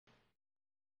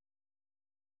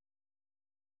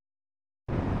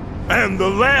And the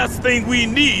last thing we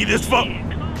need is for...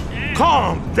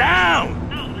 Calm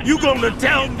down! You gonna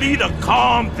tell me to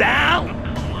calm down?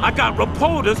 I got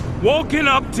reporters walking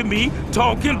up to me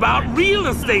talking about real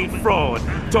estate fraud,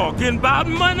 talking about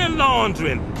money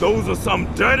laundering. Those are some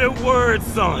dirty words,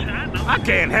 son. I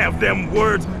can't have them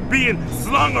words being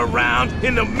slung around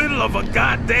in the middle of a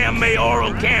goddamn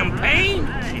mayoral campaign.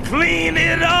 Clean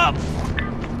it up!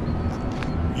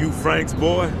 You Frank's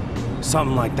boy?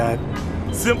 Something like that.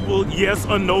 Simple yes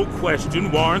or no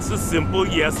question warrants a simple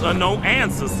yes or no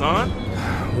answer, son.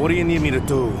 What do you need me to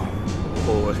do?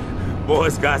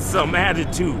 Boy's got some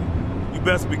attitude. You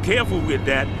best be careful with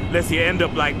that, lest you end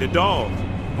up like the dog.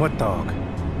 What dog?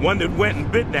 One that went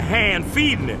and bit the hand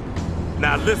feeding it.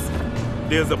 Now listen,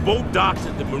 there's a boat docked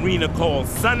at the marina called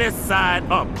Sunny Side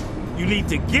Up. You need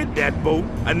to get that boat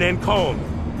and then call me.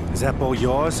 Is that boat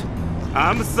yours?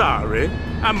 I'm sorry.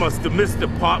 I must have missed the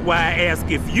part where I asked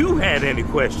if you had any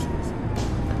questions.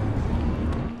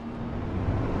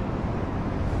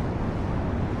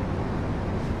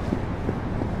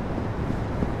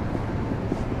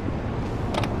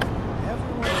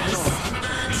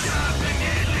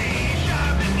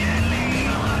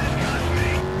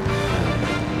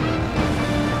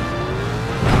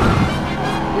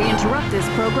 This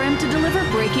program to deliver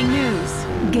breaking news.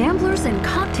 Gamblers and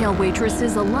cocktail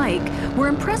waitresses alike were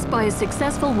impressed by a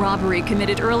successful robbery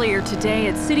committed earlier today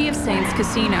at City of Saints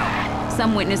Casino.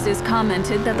 Some witnesses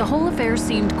commented that the whole affair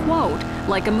seemed, quote,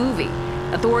 like a movie.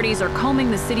 Authorities are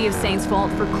combing the City of Saints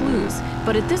vault for clues,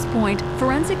 but at this point,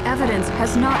 forensic evidence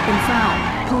has not been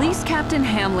found. Police Captain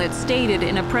Hamlet stated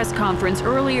in a press conference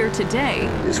earlier today,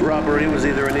 "This robbery was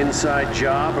either an inside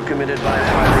job or committed by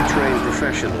highly trained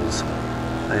professionals.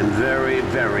 I am very,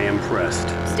 very impressed."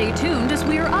 Stay tuned as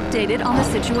we are updated on the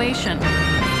situation.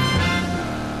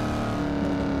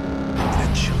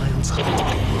 That child's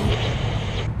heart.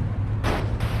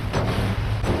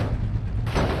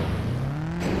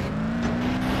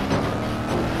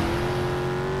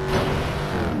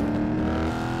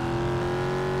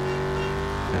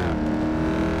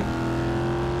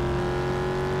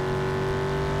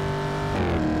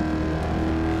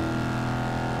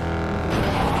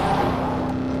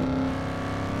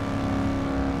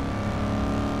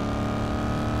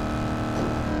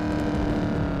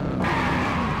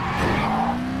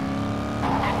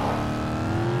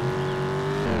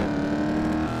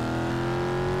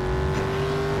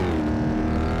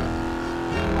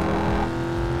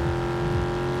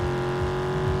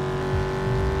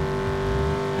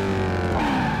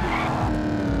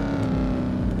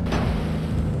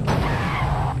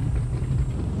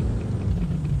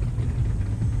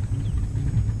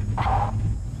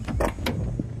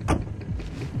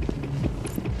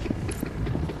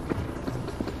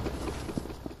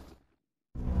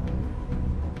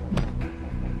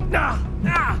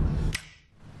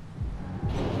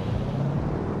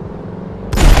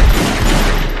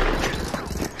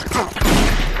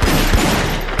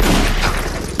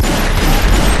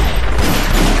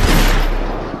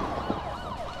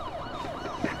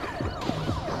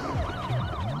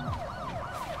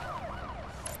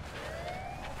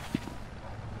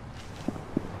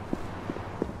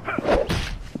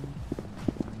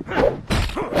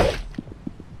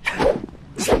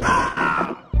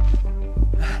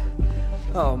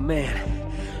 Oh, man.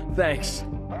 Thanks.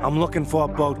 I'm looking for a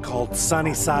boat called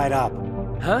Sunny Side Up.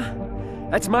 Huh?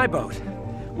 That's my boat.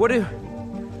 What do...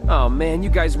 Oh, man, you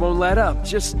guys won't let up.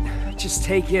 Just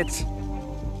take it.